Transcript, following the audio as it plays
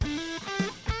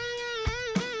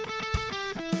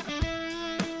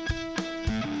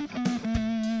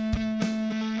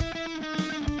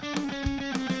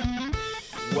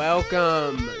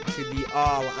Welcome to the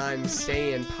All I'm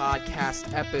Sayin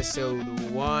podcast, episode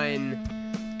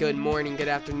 1. Good morning, good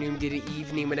afternoon, good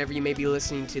evening, whenever you may be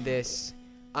listening to this.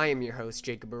 I am your host,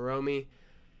 Jacob Baromi.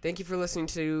 Thank you for listening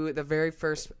to the very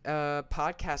first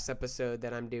podcast episode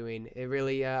that I'm doing. I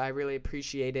really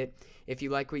appreciate it. If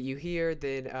you like what you hear,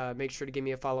 then make sure to give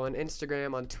me a follow on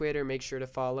Instagram, on Twitter. Make sure to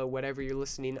follow whatever you're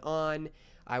listening on.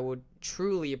 I would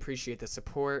truly appreciate the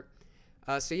support.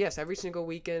 So yes, every single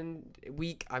week, I'm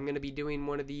going to be doing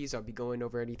one of these. I'll be going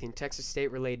over anything Texas State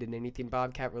related, anything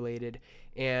Bobcat related,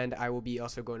 and I will be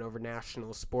also going over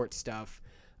national sports stuff.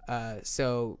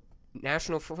 So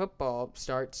national football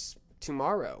starts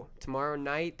tomorrow. Tomorrow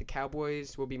night, the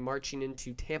Cowboys will be marching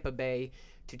into Tampa Bay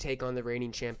to take on the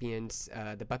reigning champions,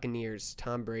 the Buccaneers,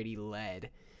 Tom Brady led.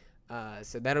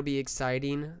 So that'll be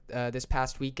exciting. This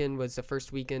past weekend was the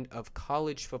first weekend of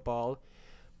college football.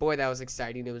 Boy, that was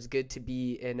exciting. It was good to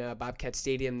be in Bobcat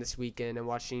Stadium this weekend and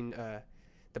watching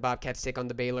the Bobcats take on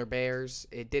the Baylor Bears.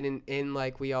 It didn't end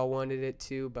like we all wanted it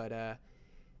to, but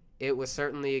it was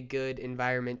certainly a good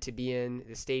environment to be in.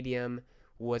 The stadium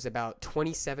was about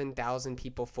 27,000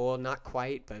 people full. Not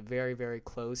quite, but very, very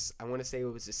close. I want to say it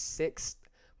was the sixth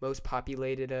most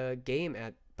populated game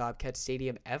at Bobcat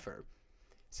Stadium ever.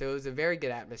 So it was a very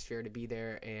good atmosphere to be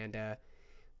there, and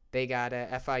they got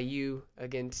FIU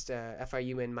against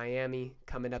FIU in Miami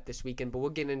coming up this weekend, but we'll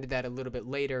get into that a little bit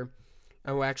later.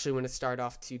 I actually want to start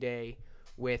off today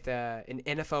with an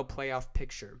NFL playoff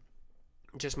picture.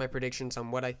 Just my predictions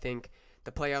on what I think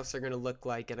the playoffs are going to look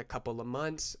like in a couple of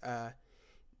months.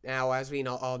 Now, as we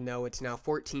all know, it's now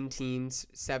 14 teams,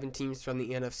 7 teams from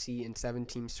the NFC and 7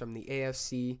 teams from the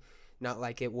AFC, not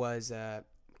like it was a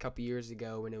couple years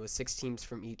ago when it was 6 teams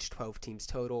from each, 12 teams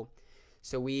total.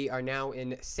 So we are now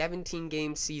in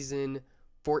 17-game season,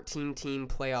 14-team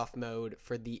playoff mode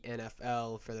for the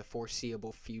NFL for the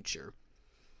foreseeable future.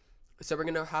 So we're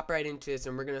going to hop right into this,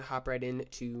 and we're going to hop right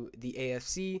into the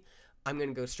AFC. I'm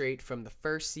going to go straight from the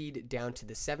 1st seed down to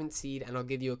the 7th seed, and I'll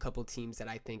give you a couple teams that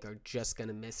I think are just going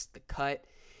to miss the cut.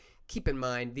 Keep in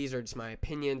mind, these are just my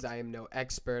opinions. I am no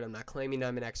expert. I'm not claiming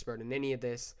I'm an expert in any of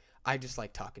this. I just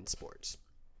like talking sports.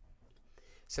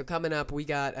 So coming up, we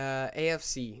got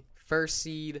AFC. 1st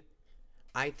seed,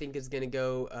 I think, is going to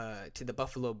go to the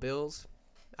Buffalo Bills.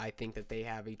 I think that they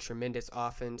have a tremendous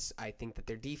offense. I think that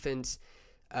their defense,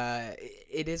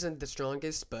 it isn't the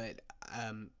strongest, but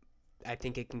I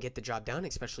think it can get the job done,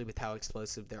 especially with how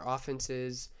explosive their offense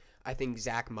is. I think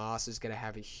Zach Moss is going to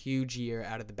have a huge year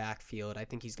out of the backfield. I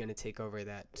think he's going to take over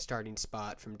that starting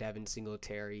spot from Devin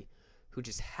Singletary, who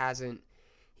just hasn't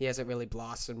really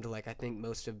blossomed like I think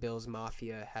most of Bills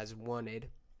Mafia has wanted.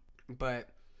 But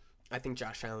I think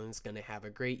Josh Allen's going to have a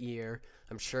great year.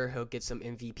 I'm sure he'll get some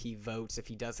MVP votes if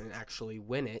he doesn't actually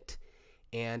win it.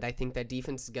 And I think that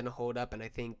defense is going to hold up, and I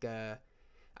think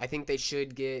they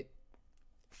should get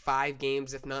 5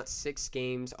 games, if not 6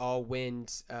 games, all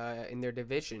wins in their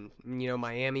division. You know,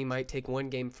 Miami might take 1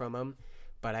 game from them,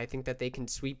 but I think that they can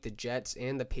sweep the Jets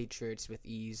and the Patriots with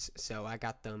ease. So I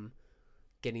got them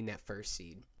getting that 1st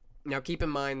seed. Now keep in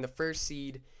mind, the 1st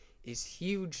seed is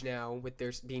huge now with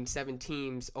there being 7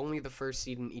 teams. Only the 1st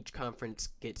seed in each conference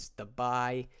gets the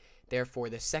bye. Therefore,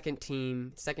 the second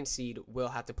seed will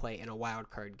have to play in a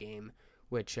wild card game,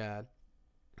 which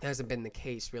hasn't been the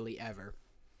case really ever.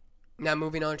 Now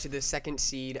moving on to the 2nd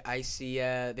seed, I see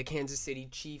the Kansas City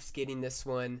Chiefs getting this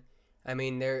one. I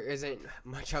mean, there isn't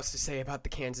much else to say about the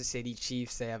Kansas City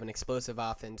Chiefs. They have an explosive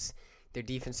offense. Their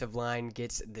defensive line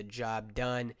gets the job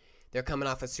done. They're coming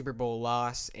off a Super Bowl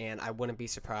loss, and I wouldn't be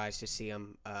surprised to see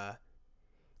them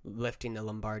lifting the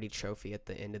Lombardi Trophy at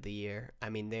the end of the year. I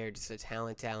mean, they're just a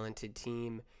talented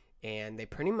team, and they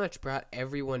pretty much brought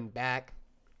everyone back.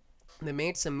 They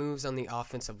made some moves on the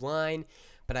offensive line,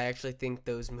 but I actually think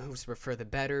those moves were for the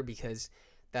better because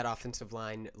that offensive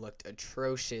line looked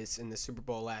atrocious in the Super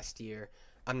Bowl last year.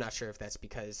 I'm not sure if that's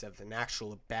because of an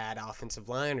actual bad offensive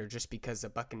line or just because the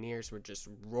Buccaneers were just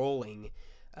rolling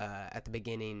at the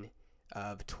beginning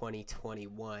of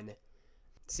 2021.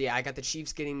 So yeah, I got the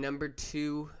Chiefs getting number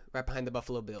 2 right behind the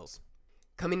Buffalo Bills.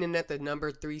 Coming in at the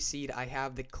number 3 seed, I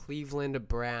have the Cleveland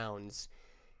Browns.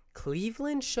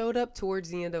 Cleveland showed up towards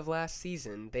the end of last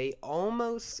season. They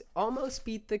almost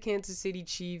beat the Kansas City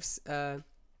Chiefs, and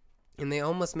they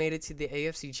almost made it to the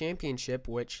AFC Championship,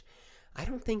 which I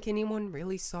don't think anyone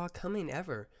really saw coming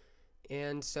ever.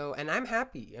 And I'm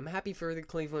happy. I'm happy for the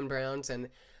Cleveland Browns, and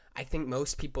I think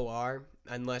most people are,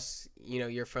 unless,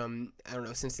 you're from,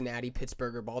 Cincinnati,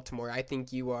 Pittsburgh, or Baltimore. I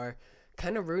think you are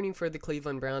kind of rooting for the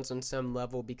Cleveland Browns on some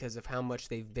level because of how much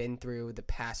they've been through the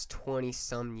past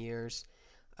 20-some years.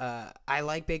 I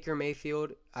like Baker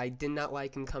Mayfield. I did not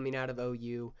like him coming out of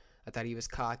OU. I thought he was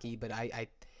cocky, but I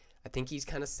think he's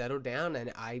kind of settled down,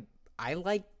 and I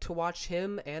like to watch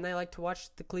him, and I like to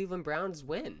watch the Cleveland Browns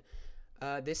win.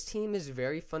 This team is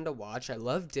very fun to watch. I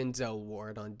love Denzel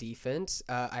Ward on defense.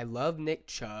 I love Nick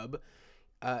Chubb.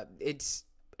 It's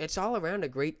all around a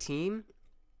great team,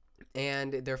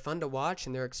 and they're fun to watch,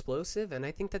 and they're explosive, and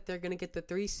I think that they're going to get the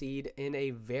 3 seed in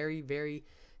a very, very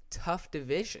tough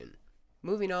division.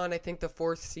 Moving on, I think the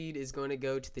 4th seed is going to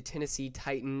go to the Tennessee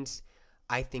Titans.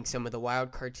 I think some of the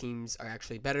wild card teams are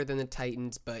actually better than the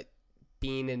Titans, but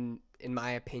being in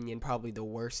my opinion, probably the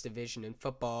worst division in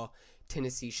football,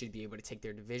 Tennessee should be able to take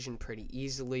their division pretty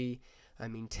easily. I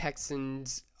mean,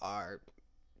 Texans are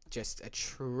just a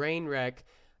train wreck.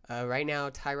 Right now,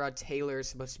 Tyrod Taylor is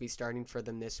supposed to be starting for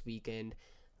them this weekend.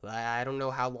 I don't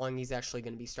know how long he's actually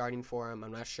going to be starting for him.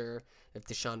 I'm not sure if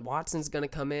Deshaun Watson's going to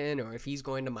come in or if he's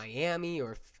going to Miami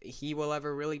or if he will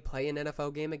ever really play an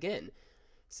NFL game again.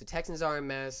 So Texans are a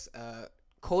mess.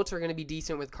 Colts are going to be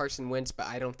decent with Carson Wentz, but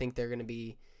I don't think they're going to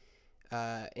be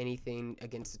anything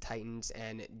against the Titans.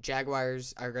 And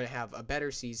Jaguars are going to have a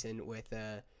better season with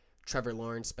Trevor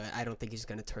Lawrence, but I don't think he's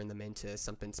going to turn them into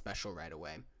something special right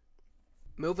away.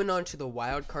 Moving on to the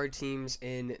wild card teams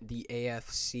in the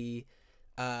AFC.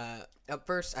 Up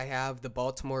first, I have the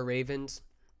Baltimore Ravens.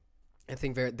 I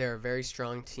think they're a very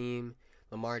strong team.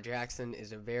 Lamar Jackson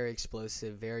is a very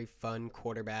explosive, very fun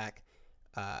quarterback.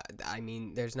 I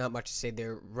mean, there's not much to say.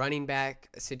 Their running back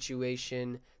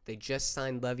situation, they just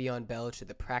signed Le'Veon Bell to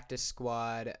the practice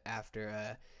squad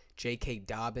after J.K.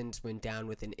 Dobbins went down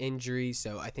with an injury,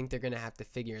 so I think they're going to have to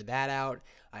figure that out.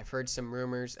 I've heard some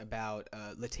rumors about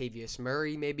Latavius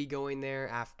Murray maybe going there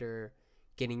after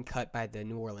getting cut by the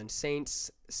New Orleans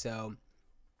Saints, so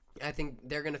I think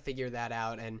they're going to figure that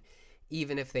out, and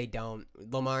even if they don't,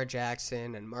 Lamar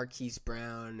Jackson and Marquise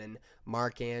Brown and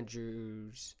Mark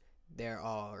Andrews, they're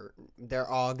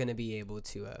all going to be able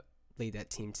to lead that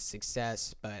team to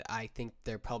success, but I think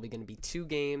they're probably going to be 2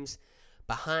 games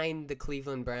behind the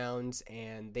Cleveland Browns,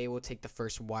 and they will take the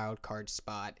first wild card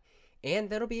spot. And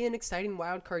that'll be an exciting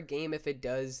wild card game if it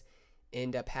does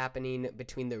end up happening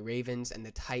between the Ravens and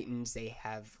the Titans. They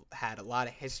have had a lot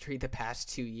of history the past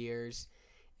 2 years,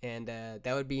 and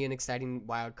that would be an exciting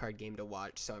wild card game to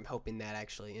watch. So I'm hoping that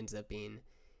actually ends up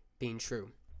being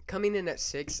true. Coming in at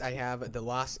 6, I have the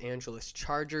Los Angeles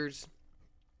Chargers.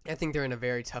 I think they're in a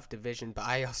very tough division, but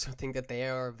I also think that they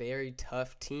are a very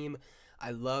tough team.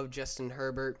 I love Justin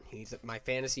Herbert. He's my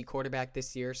fantasy quarterback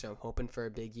this year, so I'm hoping for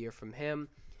a big year from him.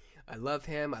 I love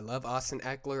him. I love Austin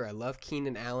Eckler. I love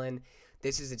Keenan Allen.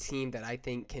 This is a team that I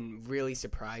think can really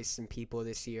surprise some people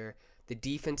this year. The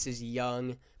defense is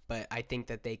young, but I think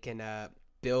that they can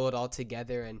build all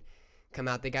together and come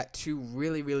out. They got 2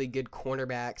 really, really good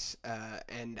cornerbacks,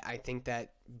 and I think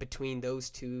that between those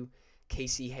 2,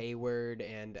 Casey Hayward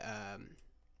and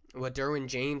Derwin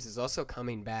James is also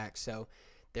coming back, so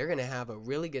they're going to have a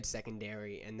really good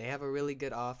secondary, and they have a really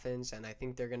good offense, and I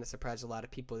think they're going to surprise a lot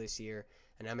of people this year,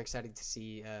 and I'm excited to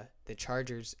see the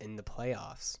Chargers in the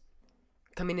playoffs.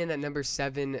 Coming in at number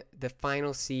 7, the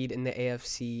final seed in the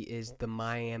AFC is the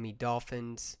Miami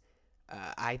Dolphins.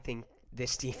 I think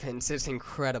this defense is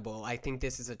incredible. I think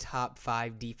this is a top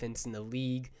 5 defense in the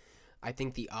league. I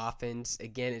think the offense,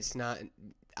 again,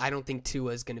 I don't think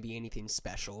Tua is going to be anything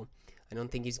special. I don't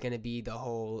think he's going to be the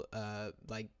whole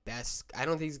best. I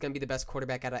don't think he's going to be the best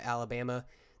quarterback out of Alabama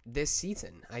this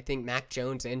season. I think Mac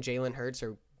Jones and Jalen Hurts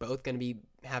are both going to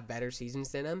have better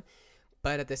seasons than him.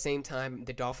 But at the same time,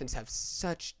 the Dolphins have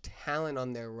such talent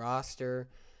on their roster.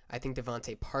 I think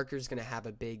Devontae Parker's going to have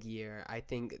a big year. I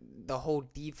think the whole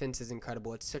defense is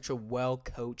incredible. It's such a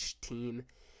well-coached team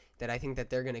that I think that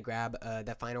they're going to grab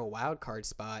the final wild card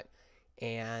spot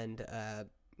and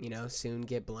soon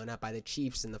get blown up by the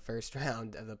Chiefs in the first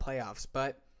round of the playoffs.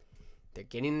 But they're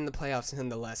getting in the playoffs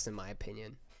nonetheless, in my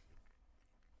opinion.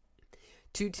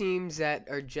 2 teams that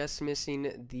are just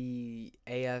missing the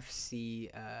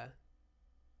AFC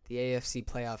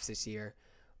playoffs this year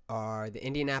are the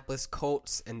Indianapolis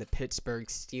Colts and the Pittsburgh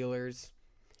Steelers.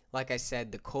 Like I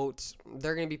said, the Colts,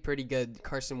 they're going to be pretty good.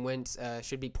 Carson Wentz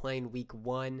should be playing week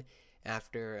 1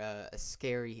 after a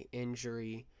scary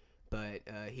injury, but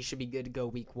he should be good to go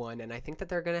week 1. And I think that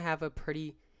they're going to have a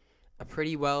pretty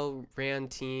well-ran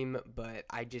team, but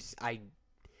I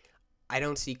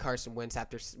don't see Carson Wentz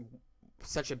after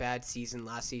such a bad season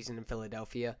last season in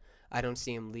Philadelphia. I don't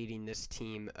see him leading this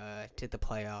team to the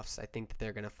playoffs. I think that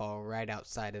they're going to fall right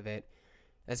outside of it,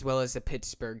 as well as the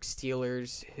Pittsburgh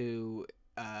Steelers, who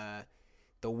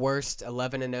the worst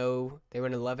 11-0. They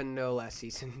went 11-0 last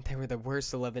season. They were the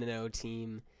worst 11-0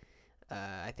 team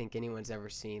I think anyone's ever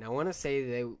seen. I want to say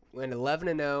they went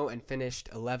 11-0 and finished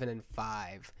 11-5,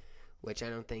 which I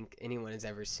don't think anyone has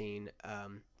ever seen.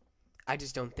 I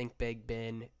just don't think Big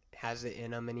Ben has it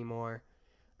in them anymore.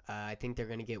 I think they're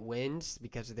going to get wins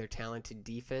because of their talented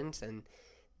defense and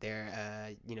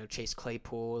their, Chase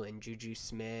Claypool and Juju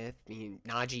Smith.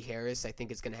 Najee Harris, I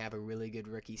think, is going to have a really good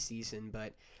rookie season,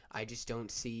 but I just don't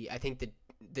see. I think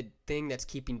the thing that's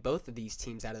keeping both of these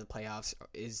teams out of the playoffs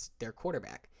is their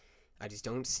quarterback. I just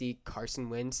don't see Carson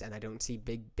Wentz, and I don't see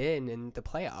Big Ben in the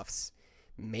playoffs.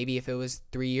 Maybe if it was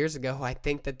 3 years ago, I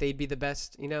think that they'd be the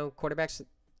best, quarterbacks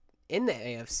in the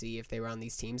AFC if they were on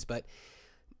these teams, but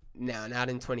no, not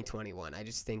in 2021. I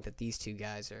just think that these two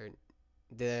guys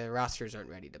the rosters aren't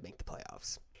ready to make the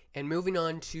playoffs. And moving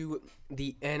on to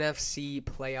the NFC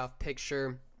playoff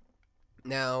picture.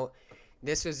 Now,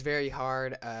 this was very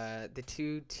hard. The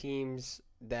two teams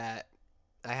that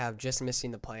I have just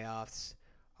missing the playoffs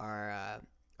are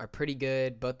pretty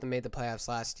good. Both of them made the playoffs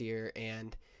last year,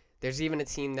 and there's even a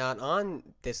team not on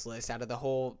this list out of the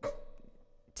whole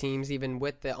teams, even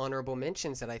with the honorable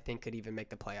mentions, that I think could even make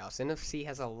the playoffs. NFC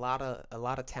has a lot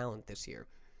of talent this year.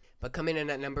 But coming in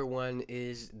at number one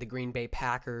is the Green Bay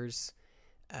Packers.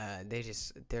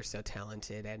 They're so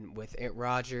talented, and with Aaron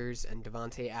Rodgers and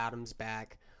Devontae Adams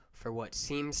back for what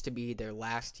seems to be their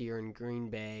last year in Green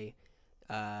Bay,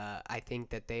 I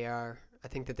think that they're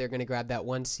going to grab that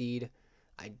 1 seed.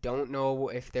 I don't know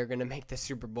if they're going to make the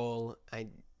Super Bowl.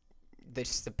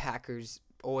 The Packers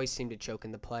always seem to choke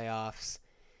in the playoffs.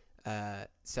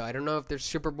 So I don't know if they're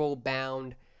Super Bowl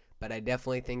bound, but I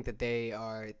definitely think that they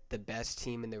are the best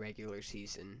team in the regular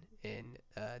season in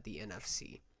the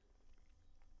NFC.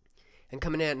 And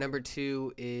coming in at number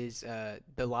 2 is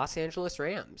the Los Angeles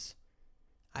Rams.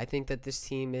 I think that this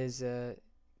team is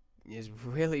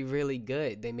really, really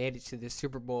good. They made it to the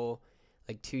Super Bowl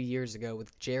like 2 years ago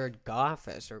with Jared Goff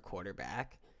as their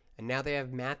quarterback. And now they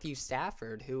have Matthew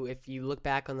Stafford, who, if you look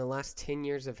back on the last 10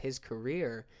 years of his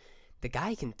career, the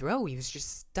guy can throw. He was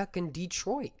just stuck in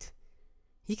Detroit.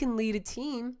 He can lead a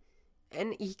team,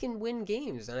 and he can win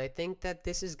games. And I think that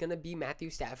this is going to be Matthew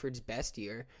Stafford's best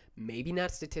year. Maybe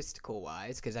not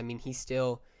statistical-wise, because,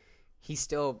 he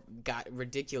still got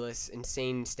ridiculous,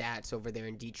 insane stats over there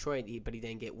in Detroit, but he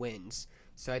didn't get wins.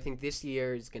 So I think this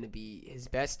year is going to be his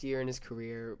best year in his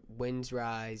career,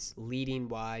 wins-wise,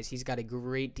 leading-wise. He's got a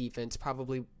great defense,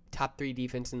 probably top 3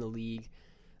 defense in the league.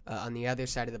 On the other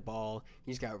side of the ball,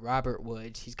 he's got Robert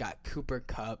Woods. He's got Cooper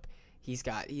Kupp. He's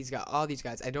got all these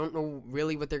guys. I don't know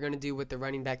really what they're going to do with the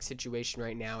running back situation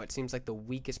right now. It seems like the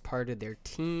weakest part of their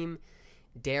team.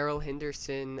 Darrell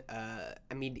Henderson,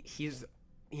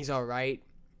 he's all right.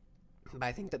 But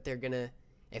I think that they're going to,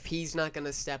 if he's not going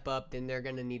to step up, then they're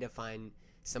going to need to find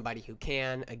somebody who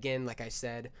can. Again, like I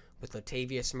said, with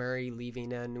Latavius Murray leaving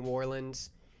New Orleans,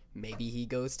 maybe he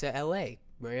goes to L.A.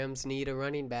 Rams need a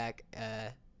running back.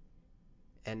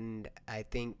 And I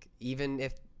think even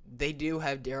if they do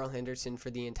have Darrell Henderson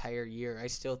for the entire year, I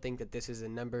still think that this is a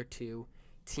number 2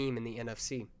 team in the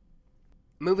NFC.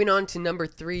 Moving on to number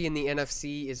 3 in the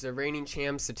NFC is the reigning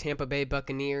champs, the Tampa Bay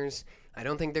Buccaneers. I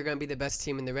don't think they're going to be the best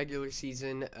team in the regular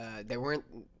season. They weren't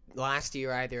last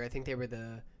year either. I think they were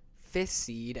the 5th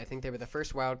seed. I think they were the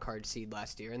first wild card seed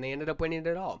last year, and they ended up winning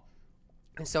it all.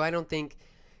 And so I don't think,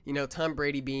 Tom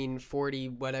Brady being 40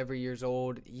 whatever years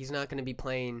old, he's not going to be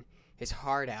playing his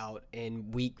heart out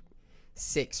in week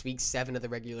 7 of the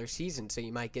regular season. So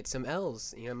you might get some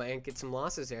L's, might get some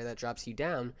losses there that drops you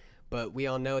down. But we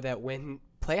all know that when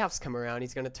playoffs come around,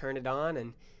 he's going to turn it on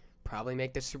and probably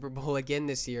make the Super Bowl again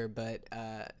this year. But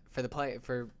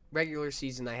for regular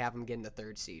season, I have him getting the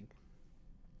 3rd seed.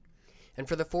 And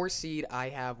for the 4th seed, I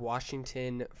have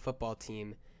Washington football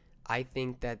team. I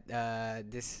think that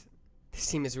this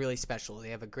team is really special. They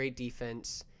have a great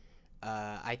defense.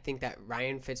 I think that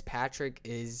Ryan Fitzpatrick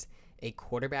is a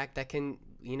quarterback that can,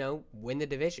 win the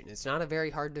division. It's not a very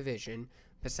hard division.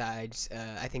 Besides,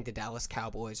 I think the Dallas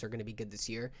Cowboys are going to be good this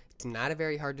year. It's not a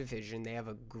very hard division. They have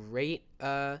a great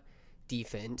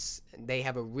defense. They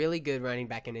have a really good running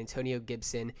back in Antonio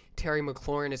Gibson. Terry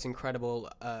McLaurin is incredible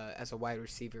as a wide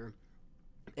receiver.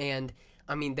 And,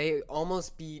 they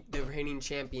almost beat the reigning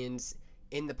champions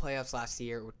in the playoffs last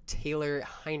year with Taylor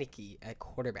Heineke at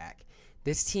quarterback.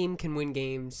 This team can win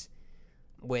games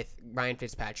with Ryan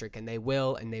Fitzpatrick, and they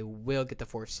will get the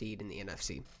 4th seed in the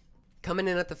NFC. Coming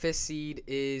in at the 5th seed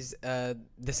is the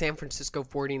San Francisco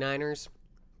 49ers.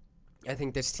 I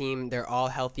think this team, they're all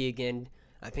healthy again.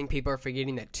 I think people are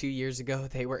forgetting that 2 years ago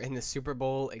they were in the Super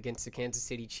Bowl against the Kansas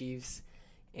City Chiefs,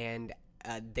 and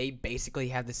they basically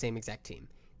have the same exact team.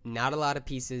 Not a lot of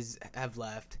pieces have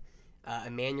left.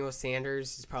 Emmanuel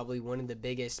Sanders is probably one of the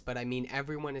biggest, but I mean,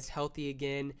 everyone is healthy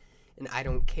again, and I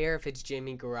don't care if it's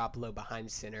Jimmy Garoppolo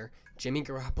behind center. Jimmy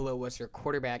Garoppolo was their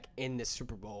quarterback in the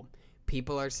Super Bowl.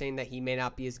 People are saying that he may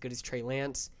not be as good as Trey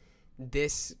Lance.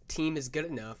 This team is good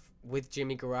enough with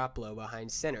Jimmy Garoppolo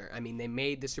behind center. I mean, they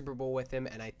made the Super Bowl with him,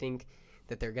 and I think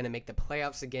that they're going to make the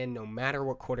playoffs again no matter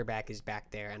what quarterback is back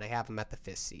there, and I have them at the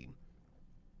 5th seed.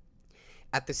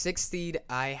 At the 6th seed,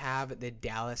 I have the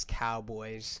Dallas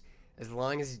Cowboys. As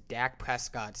long as Dak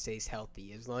Prescott stays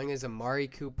healthy, as long as Amari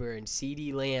Cooper and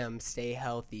CeeDee Lamb stay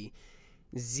healthy,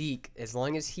 Zeke, as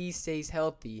long as he stays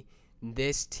healthy,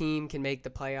 this team can make the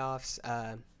playoffs.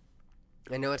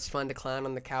 I know it's fun to clown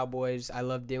on the Cowboys. I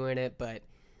love doing it, but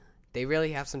they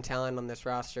really have some talent on this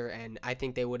roster, and I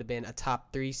think they would have been a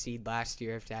top 3 seed last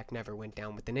year if Dak never went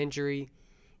down with an injury.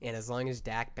 And as long as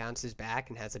Dak bounces back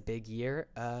and has a big year,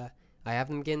 I have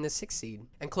them getting the 6th seed.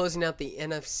 And closing out the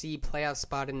NFC playoff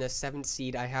spot in the 7th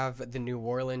seed, I have the New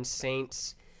Orleans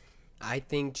Saints. I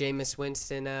think Jameis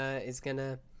Winston is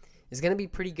gonna be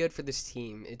pretty good for this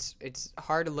team. It's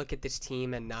hard to look at this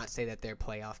team and not say that they're a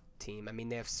playoff team. I mean,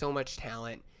 they have so much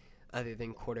talent other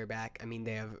than quarterback. I mean,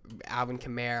 they have Alvin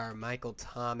Kamara, Michael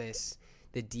Thomas,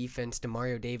 the defense,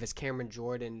 DeMario Davis, Cameron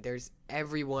Jordan. There's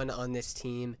everyone on this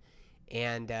team,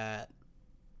 and I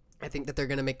think that they're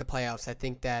gonna make the playoffs. I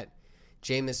think that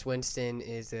Jameis Winston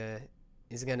is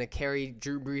going to carry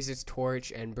Drew Brees'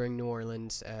 torch and bring New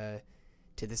Orleans to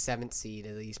the 7th seed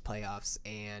of these playoffs,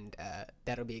 and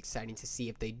that'll be exciting to see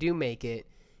if they do make it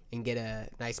and get a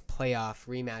nice playoff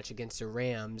rematch against the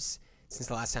Rams, since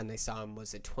the last time they saw them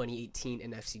was a 2018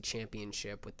 NFC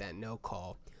Championship with that no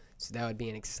call. So that would be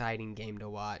an exciting game to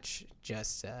watch.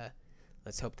 Just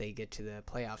let's hope they get to the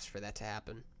playoffs for that to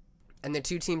happen. And the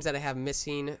 2 teams that I have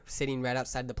missing, sitting right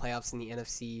outside the playoffs in the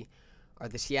NFC, are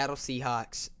the Seattle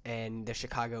Seahawks and the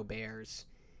Chicago Bears.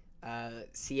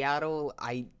 Seattle,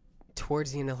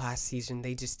 towards the end of last season,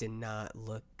 they just did not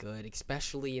look good,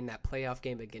 especially in that playoff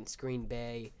game against Green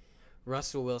Bay.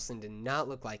 Russell Wilson did not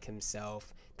look like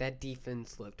himself. That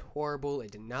defense looked horrible. It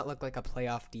did not look like a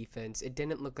playoff defense. It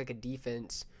didn't look like a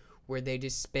defense where they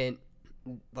just spent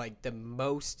like the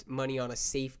most money on a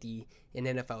safety in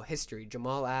NFL history.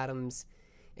 Jamal Adams,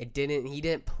 he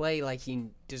didn't play like he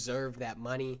deserved that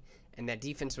money. And that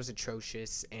defense was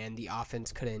atrocious, and the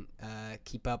offense couldn't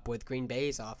keep up with Green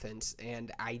Bay's offense.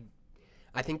 And I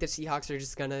think the Seahawks are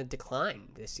just going to decline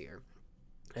this year.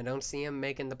 I don't see them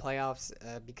making the playoffs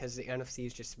because the NFC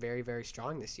is just very, very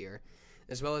strong this year.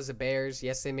 As well as the Bears,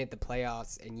 yes, they made the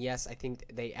playoffs, and yes, I think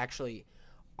they actually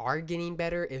are getting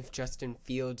better if Justin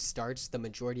Fields starts the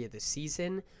majority of the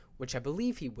season, which I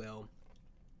believe he will.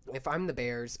 If I'm the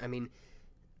Bears, I mean,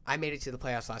 I made it to the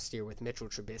playoffs last year with Mitchell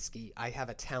Trubisky. I have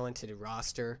a talented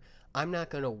roster. I'm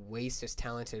not going to waste this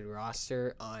talented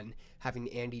roster on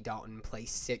having Andy Dalton play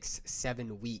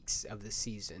 6-7 weeks of the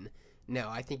season. No,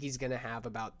 I think he's going to have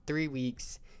about 3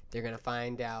 weeks. They're going to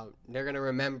find out. They're going to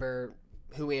remember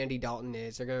who Andy Dalton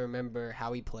is. They're going to remember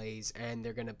how he plays, and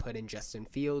they're going to put in Justin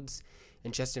Fields.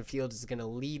 And Justin Fields is going to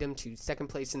lead them to 2nd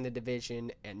place in the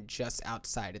division and just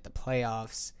outside at the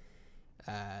playoffs.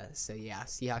 So yeah,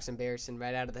 Seahawks and Bears and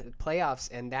right out of the playoffs,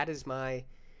 and that is my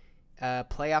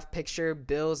playoff picture.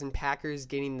 Bills and Packers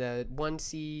getting the 1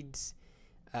 seeds,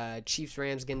 Chiefs,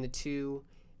 Rams getting the 2.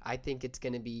 I think it's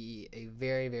going to be a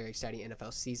very, very exciting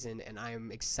NFL season, and I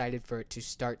am excited for it to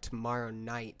start tomorrow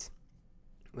night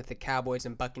with the Cowboys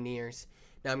and Buccaneers.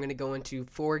 Now I'm going to go into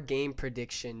 4 game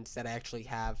predictions that I actually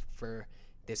have for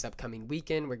this upcoming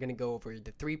weekend. We're going to go over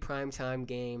the 3 primetime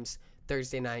games,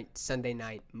 Thursday night, Sunday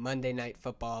night, Monday Night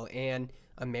Football, and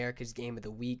America's Game of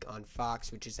the Week on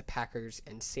Fox, which is the Packers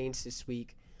and Saints this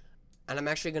week. And I'm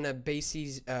actually going to base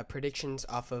these predictions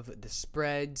off of the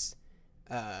spreads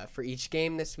for each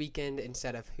game this weekend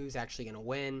instead of who's actually going to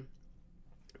win.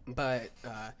 But,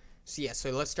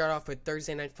 so let's start off with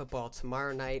Thursday Night Football.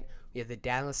 Tomorrow night, we have the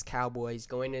Dallas Cowboys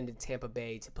going into Tampa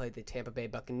Bay to play the Tampa Bay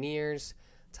Buccaneers.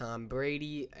 Tom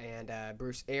Brady and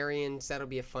Bruce Arians. That'll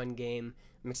be a fun game.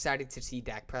 I'm excited to see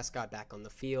Dak Prescott back on the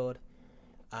field.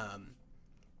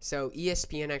 So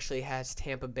ESPN actually has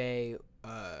Tampa Bay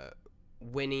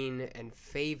winning and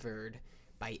favored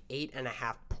by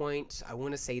 8.5 points. I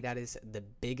want to say that is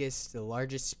the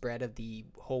largest spread of the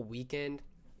whole weekend.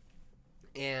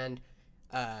 And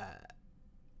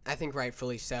I think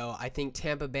rightfully so. I think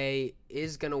Tampa Bay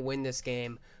is going to win this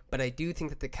game, but I do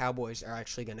think that the Cowboys are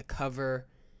actually going to cover.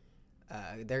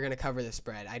 They're going to cover the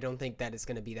spread. I don't think that it's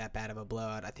going to be that bad of a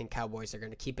blowout. I think Cowboys are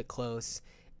going to keep it close,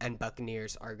 and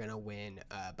Buccaneers are going to win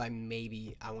by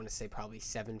maybe, I want to say probably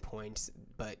 7 points.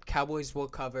 But Cowboys will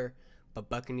cover, but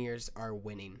Buccaneers are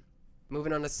winning.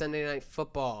 Moving on to Sunday Night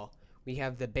Football, we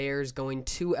have the Bears going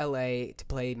to LA to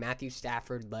play Matthew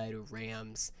Stafford-led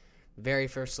Rams. Very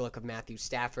first look of Matthew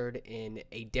Stafford in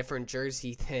a different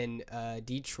jersey than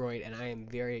Detroit, and I am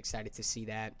very excited to see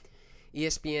that.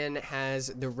 ESPN has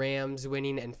the Rams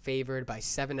winning and favored by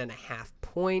 7.5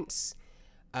 points.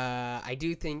 I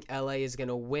do think LA is going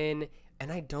to win,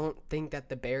 and I don't think that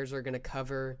the Bears are going to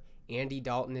cover. Andy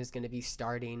Dalton is going to be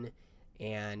starting,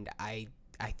 and I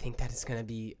think that it's going to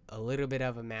be a little bit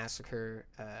of a massacre.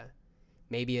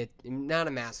 Not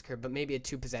a massacre, but maybe a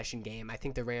 2-possession game. I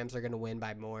think the Rams are going to win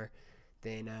by more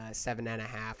than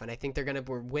 7.5, and I think they're going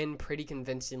to win pretty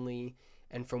convincingly.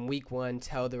 And from week 1,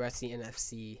 tell the rest of the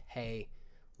NFC, hey,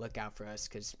 look out for us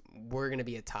because we're going to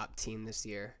be a top team this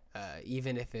year,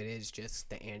 even if it is just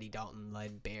the Andy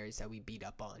Dalton-led Bears that we beat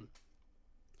up on.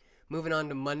 Moving on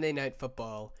to Monday Night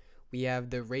Football, we have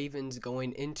the Ravens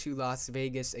going into Las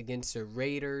Vegas against the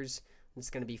Raiders. It's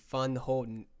going to be fun, the whole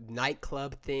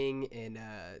nightclub thing and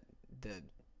the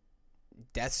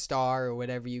Death Star or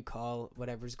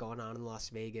whatever's going on in Las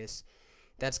Vegas.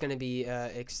 That's going to be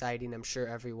exciting. I'm sure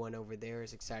everyone over there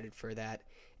is excited for that.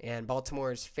 And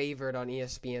Baltimore is favored on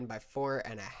ESPN by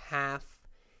 4.5.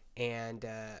 And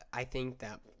I think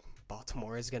that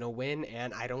Baltimore is going to win,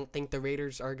 and I don't think the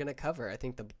Raiders are going to cover. I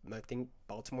think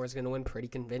Baltimore is going to win pretty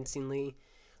convincingly.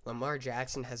 Lamar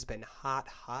Jackson has been hot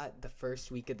the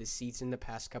first week of the season the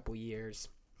past couple years.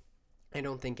 I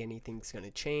don't think anything's going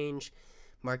to change.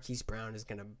 Marquise Brown is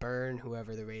going to burn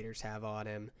whoever the Raiders have on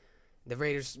him. The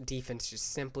Raiders' defense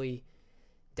just simply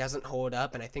doesn't hold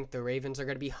up, and I think the Ravens are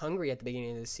going to be hungry at the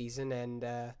beginning of the season, and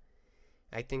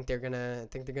I think they're gonna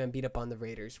beat up on the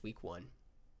Raiders week 1.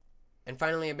 And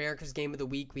finally, America's Game of the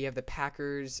Week, we have the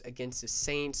Packers against the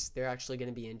Saints. They're actually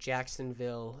going to be in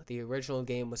Jacksonville. The original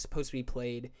game was supposed to be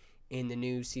played in the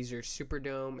new Caesars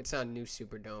Superdome. It's not a new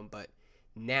Superdome, but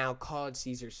now called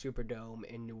Caesars Superdome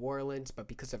in New Orleans. But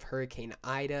because of Hurricane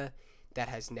Ida, that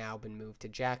has now been moved to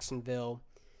Jacksonville.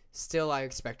 Still, I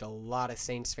expect a lot of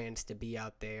Saints fans to be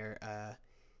out there.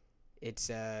 It's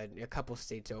a couple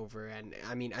states over, and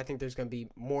I think there's going to be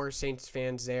more Saints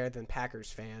fans there than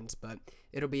Packers fans, but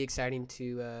it'll be exciting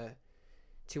to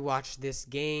watch this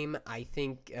game. I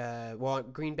think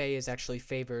Green Bay is actually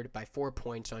favored by 4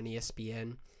 points on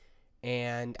ESPN,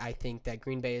 and I think that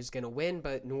Green Bay is going to win,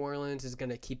 but New Orleans is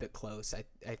going to keep it close. I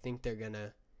think they're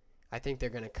gonna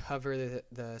cover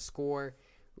the score.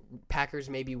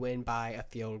 Packers maybe win by a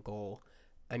field goal.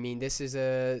 This is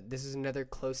another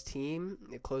close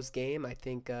game. I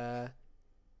think that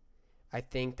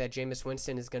Jameis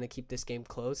Winston is going to keep this game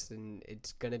close, and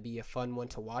it's going to be a fun one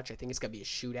to watch. I think it's going to be a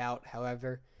shootout.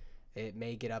 However, it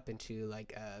may get up into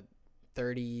like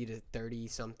 30 to 30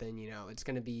 something. It's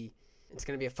going to be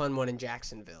a fun one in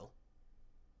Jacksonville.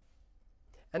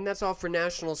 And that's all for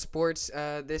national sports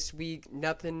this week.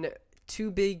 Nothing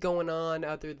too big going on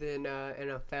other than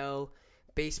NFL.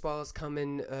 Baseball is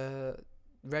coming.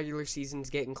 Regular season's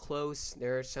getting close.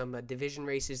 There are some division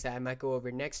races that I might go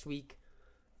over next week.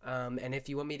 And if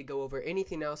you want me to go over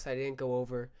anything else I didn't go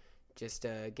over, just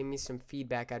give me some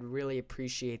feedback. I'd really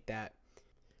appreciate that.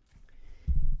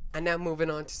 And now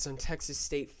moving on to some Texas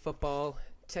State football.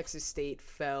 Texas State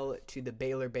fell to the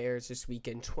Baylor Bears this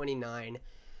weekend,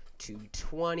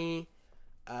 29-20.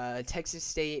 Texas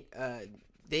State,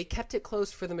 they kept it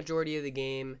close for the majority of the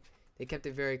game. They kept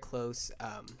it very close.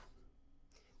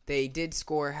 They did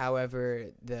score, however,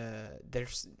 the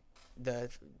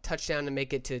touchdown to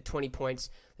make it to 20 points.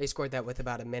 They scored that with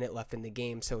about a minute left in the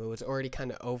game, so it was already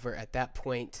kind of over at that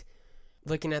point.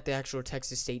 Looking at the actual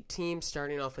Texas State team,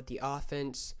 starting off with the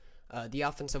offense, the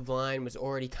offensive line was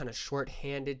already kind of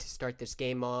short-handed to start this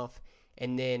game off,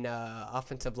 and then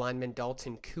offensive lineman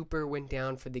Dalton Cooper went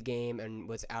down for the game and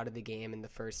was out of the game in the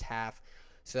first half,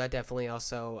 so that definitely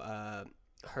also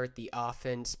hurt the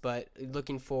offense. But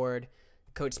looking forward,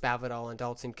 Coach Spavital and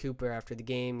Dalton Cooper after the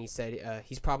game, he said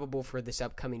he's probable for this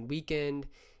upcoming weekend.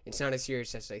 It's not as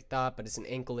serious as they thought, but it's an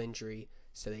ankle injury,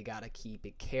 so they got to keep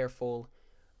it careful.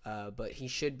 But he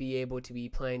should be able to be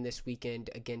playing this weekend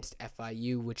against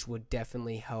FIU, which would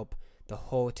definitely help the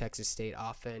whole Texas State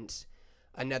offense.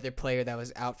 Another player that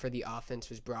was out for the offense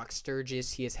was Brock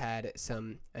Sturgis. He has had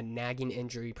some nagging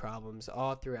injury problems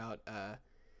all throughout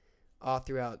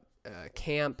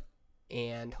camp,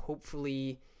 and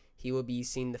hopefully he will be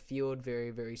seeing the field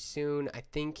very, very soon. I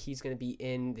think he's going to be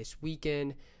in this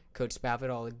weekend. Coach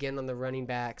Spavital, again on the running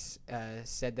backs,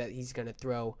 said that he's going to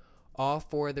throw all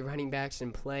 4 of the running backs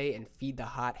in play and feed the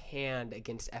hot hand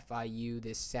against FIU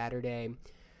this Saturday.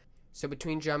 So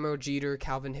between Jamro Jeter,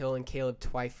 Calvin Hill, and Caleb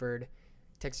Twyford,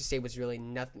 Texas State was really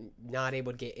not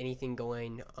able to get anything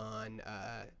going on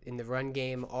in the run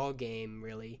game, all game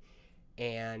really.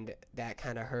 and that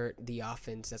kind of hurt the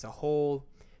offense as a whole.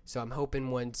 So I'm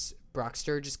hoping once Brock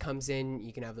Sturgis comes in,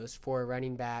 you can have those 4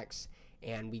 running backs,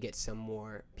 and we get some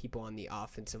more people on the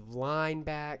offensive line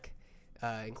back,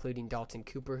 including Dalton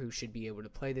Cooper, who should be able to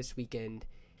play this weekend.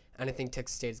 And I think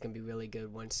Texas State is going to be really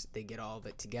good once they get all of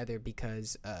it together,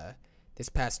 because this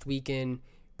past weekend,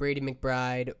 Brady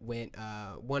McBride went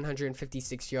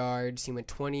 156 yards. He went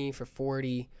 20 for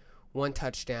 40, 1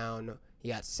 touchdown. He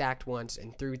got sacked once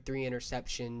and threw 3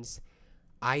 interceptions.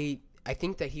 I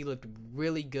think that he looked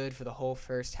really good for the whole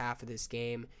first half of this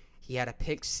game. He had a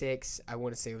pick 6. I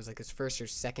want to say it was like his first or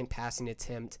second passing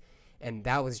attempt, and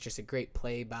that was just a great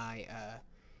play by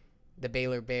the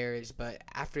Baylor Bears. But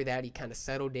after that, he kind of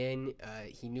settled in.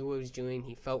 He knew what he was doing.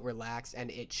 He felt relaxed, and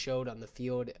it showed on the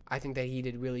field. I think that he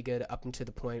did really good up until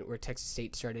the point where Texas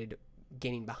State started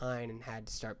getting behind and had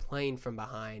to start playing from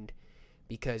behind,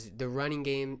 because the running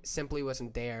game simply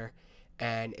wasn't there,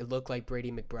 and it looked like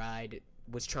Brady McBride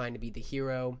was trying to be the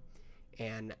hero.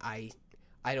 And I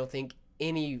don't think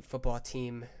any football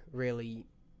team really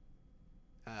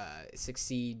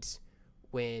succeeds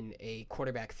when a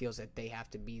quarterback feels that they have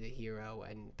to be the hero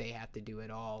and they have to do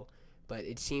it all. But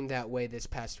it seemed that way this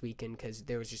past weekend, because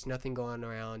there was just nothing going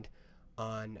around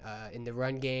in the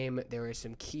run game. There were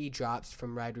some key drops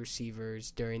from wide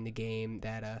receivers during the game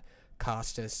that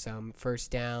cost us some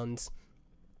first downs.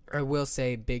 I will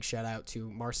say big shout out to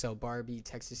Marcel Barbie,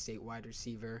 Texas State wide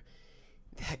receiver.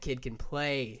 That kid can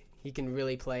play. He can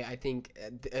really play. I think,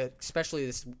 especially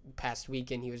this past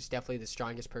weekend, he was definitely the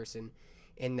strongest person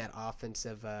in that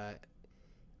offensive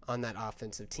on that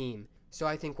offensive team. So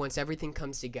I think once everything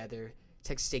comes together,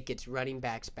 Texas State gets running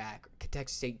backs back,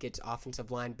 Texas State gets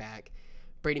offensive line back,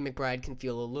 Brady McBride can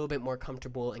feel a little bit more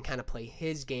comfortable and kind of play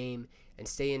his game and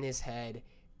stay in his head.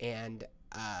 And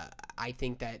I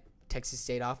think that Texas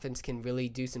State offense can really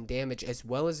do some damage, as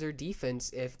well as their defense,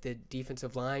 if the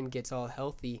defensive line gets all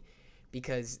healthy,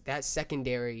 because that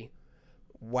secondary,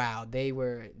 wow, they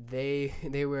were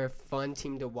a fun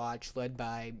team to watch, led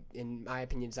by, in my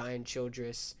opinion, Sayin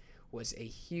was a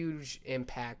huge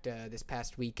impact this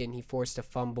past weekend. He forced a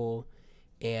fumble,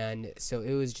 and so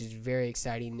it was just very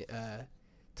exciting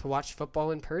to watch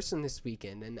football in person this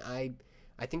weekend. And I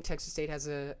think Texas State has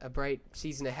a bright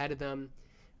season ahead of them.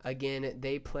 Again,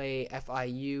 they play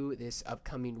FIU this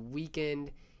upcoming weekend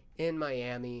in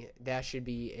Miami. That should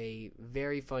be a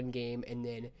very fun game. And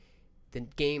then the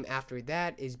game after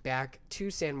that is back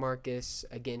to San Marcos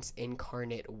against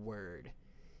Incarnate Word.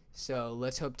 So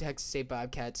let's hope Texas State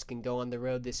Bobcats can go on the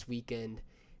road this weekend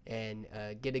and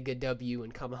get a good W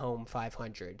and come home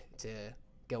 500 to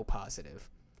go positive.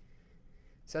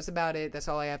 So that's about it. That's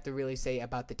all I have to really say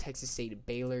about the Texas State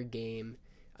Baylor game.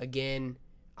 Again,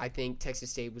 I think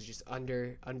Texas State was just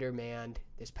undermanned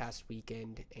this past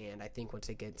weekend, and I think once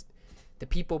they get the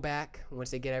people back,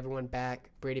 once they get everyone back,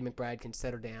 Brady McBride can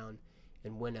settle down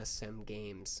and win us some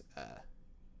games.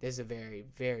 This is a very,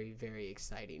 very, very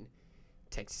exciting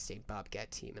Texas State Bobcat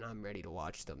team, and I'm ready to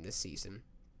watch them this season.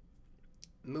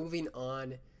 Moving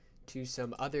on to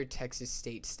some other Texas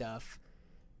State stuff,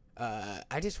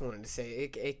 I just wanted to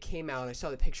say, it came out, I saw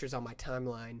the pictures on my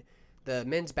timeline. The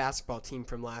men's basketball team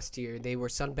from last year, they were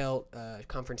Sun Belt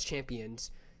Conference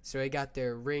champions, so they got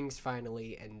their rings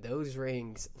finally, and those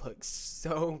rings look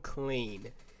so clean.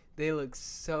 They look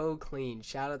so clean.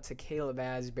 Shout out to Caleb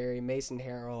Asbury, Mason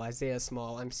Harrell, Isaiah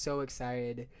Small. I'm so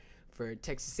excited for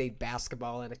Texas State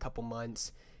basketball in a couple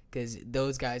months, because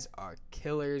those guys are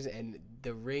killers, and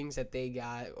the rings that they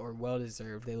got are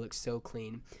well-deserved. They look so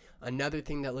clean. Another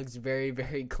thing that looks very,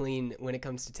 very clean when it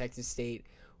comes to Texas State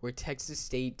were Texas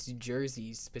State's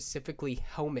jerseys, specifically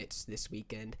helmets this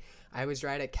weekend. I was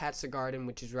right at Katza Garden,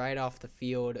 which is right off the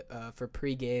field for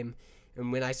pregame,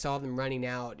 and when I saw them running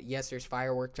out, yes, there's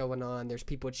fireworks going on, there's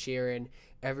people cheering,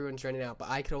 everyone's running out, but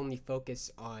I could only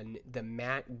focus on the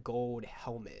matte gold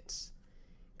helmets,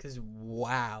 because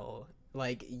wow,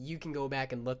 like, you can go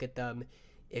back and look at them.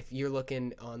 If you're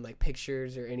looking on like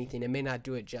pictures or anything, it may not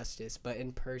do it justice, but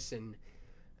in person,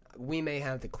 we may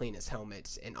have the cleanest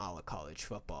helmets in all of college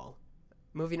football.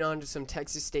 Moving on to some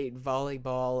Texas State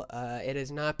volleyball. It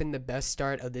has not been the best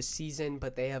start of the season,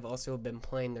 but they have also been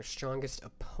playing their strongest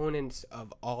opponents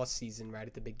of all season right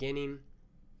at the beginning.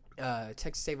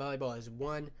 Texas State volleyball has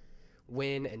 1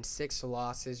 win and 6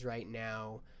 losses right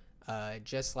now.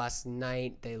 Just last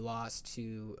night, they lost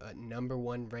to number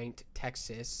 1 ranked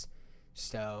Texas,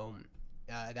 so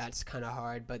that's kind of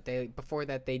hard. But before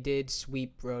that, they did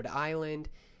sweep Rhode Island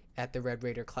at the Red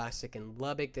Raider Classic in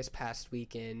Lubbock this past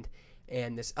weekend,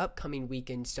 And this upcoming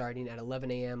weekend, starting at 11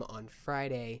 a.m. on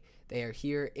Friday, they are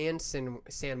here in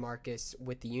San Marcos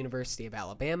with the University of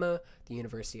Alabama, the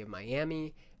University of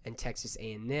Miami, and Texas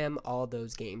A&M. All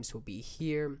those games will be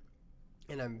here,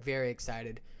 and I'm very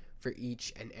excited for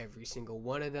each and every single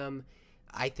one of them.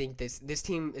 I think this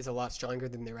team is a lot stronger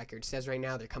than their record says right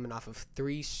now. They're coming off of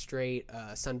 3 straight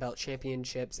Sun Belt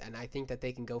championships, and I think that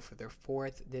they can go for their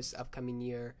 4th this upcoming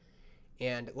year.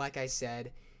 And like I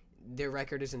said, their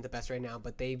record isn't the best right now,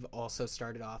 but they've also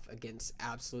started off against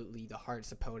absolutely the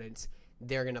hardest opponents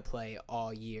they're going to play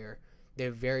all year.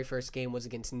 Their very first game was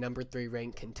against number 3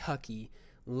 ranked Kentucky.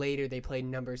 Later, they played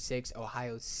number 6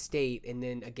 Ohio State, and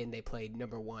then again they played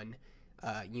number 1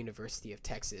 University of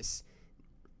Texas.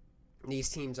 These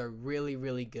teams are really,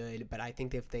 really good, but I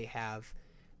think if they have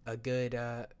a good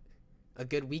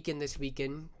weekend this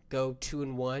weekend, go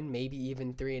 2-1, maybe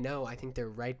even 3-0, I think they're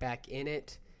right back in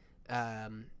it.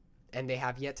 And they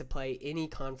have yet to play any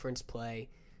conference play,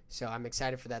 so I'm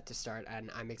excited for that to start,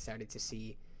 and I'm excited to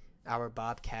see our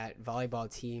Bobcat volleyball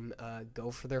team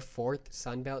go for their 4th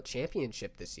Sun Belt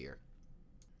championship this year.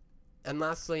 And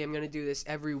lastly, I'm going to do this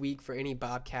every week for any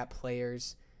Bobcat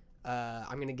players.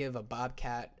 I'm going to give a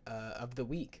Bobcat of the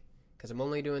week, because I'm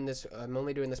only doing this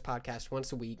podcast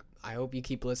once a week. I hope you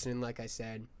keep listening, like I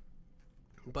said.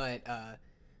 But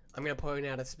I'm going to point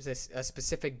out a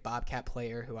specific Bobcat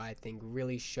player who I think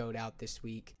really showed out this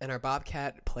week. And our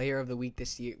Bobcat player of the week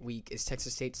this week is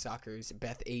Texas State Soccer's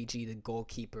Beth Agee, the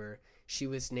goalkeeper. She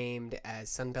was named as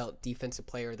Sun Belt Defensive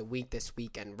Player of the Week this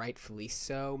week, and rightfully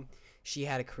so. She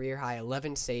had a career-high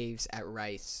 11 saves at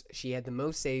Rice. She had the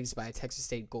most saves by a Texas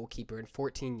State goalkeeper in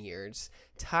 14 years,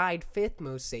 tied 5th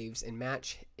most saves in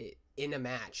a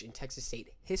match in Texas State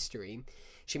history.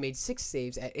 She made 6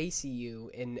 saves at ACU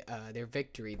in their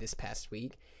victory this past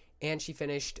week, and she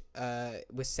finished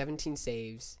with 17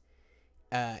 saves,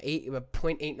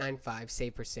 .895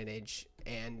 save percentage,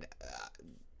 and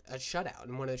a shutout,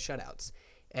 in one of the shutouts.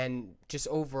 And just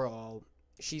overall,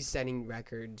 she's setting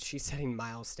records, she's setting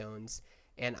milestones,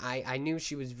 and I knew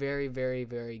she was very, very,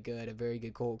 very good, a very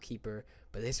good goalkeeper,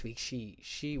 but this week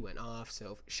she went off.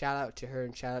 So shout out to her,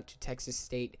 and shout out to Texas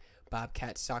State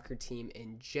Bobcat soccer team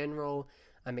in general.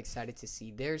 I'm excited to see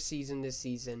their season this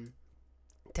season.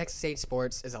 Texas State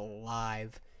sports is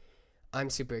alive.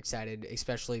 I'm super excited,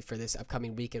 especially for this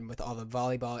upcoming weekend with all the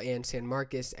volleyball in San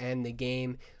Marcos and the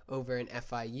game over in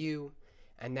FIU.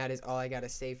 And that is all I got to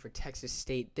say for Texas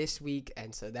State this week.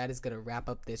 And so that is going to wrap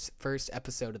up this first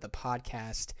episode of the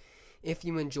podcast. If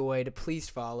you enjoyed, please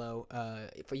follow.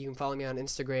 You can follow me on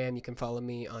Instagram. You can follow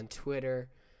me on Twitter.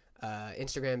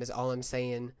 Instagram is All I'm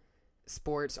Saying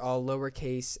Sports, all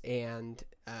lowercase and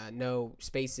no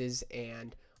spaces.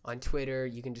 And on Twitter,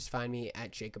 you can just find me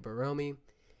at Jacob Aromi.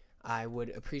 I would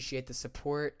appreciate the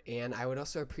support, and I would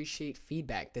also appreciate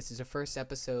feedback. This is a first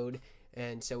episode,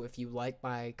 and so if you like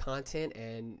my content,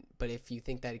 but if you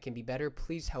think that it can be better,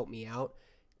 please help me out,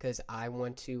 because I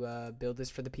want to build this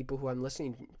for the people who's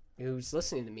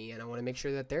listening to me, and I want to make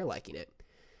sure that they're liking it.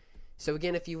 So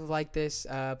again, if you like this,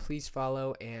 please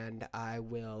follow, and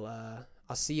I'll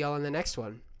see y'all in the next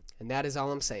one. And that is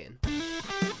all I'm saying.